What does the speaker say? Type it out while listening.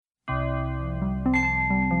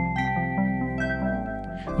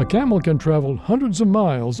A camel can travel hundreds of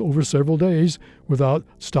miles over several days without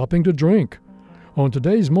stopping to drink. On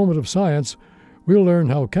today's Moment of Science, we'll learn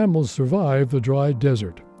how camels survive the dry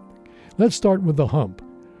desert. Let's start with the hump.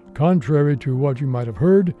 Contrary to what you might have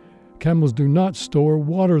heard, camels do not store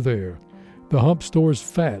water there. The hump stores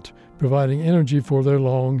fat, providing energy for their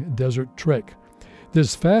long desert trek.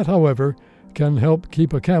 This fat, however, can help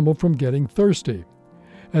keep a camel from getting thirsty.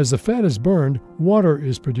 As the fat is burned, water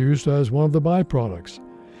is produced as one of the byproducts.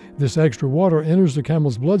 This extra water enters the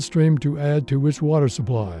camel's bloodstream to add to its water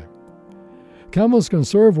supply. Camels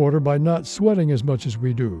conserve water by not sweating as much as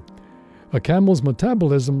we do. A camel's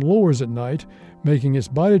metabolism lowers at night, making its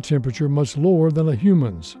body temperature much lower than a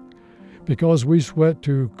human's. Because we sweat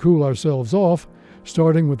to cool ourselves off,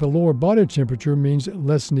 starting with a lower body temperature means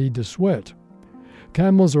less need to sweat.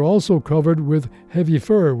 Camels are also covered with heavy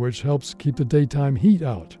fur, which helps keep the daytime heat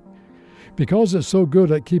out. Because it's so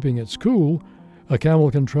good at keeping it cool, a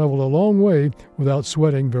camel can travel a long way without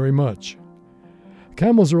sweating very much.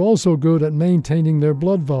 Camels are also good at maintaining their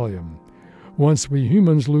blood volume. Once we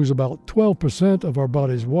humans lose about 12% of our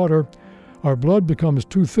body's water, our blood becomes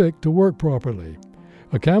too thick to work properly.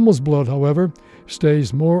 A camel's blood, however,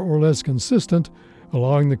 stays more or less consistent,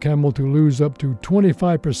 allowing the camel to lose up to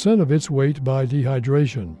 25% of its weight by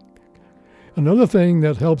dehydration. Another thing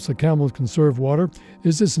that helps a camel conserve water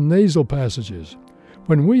is its nasal passages.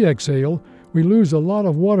 When we exhale, we lose a lot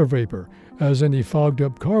of water vapor, as any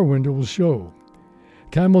fogged-up car window will show.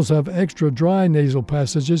 Camels have extra dry nasal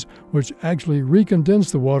passages which actually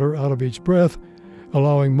recondense the water out of each breath,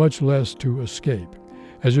 allowing much less to escape.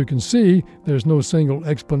 As you can see, there's no single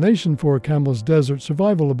explanation for a camel's desert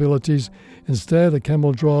survival abilities. Instead, a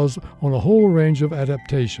camel draws on a whole range of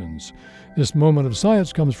adaptations. This Moment of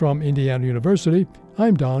Science comes from Indiana University.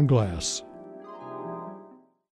 I'm Don Glass.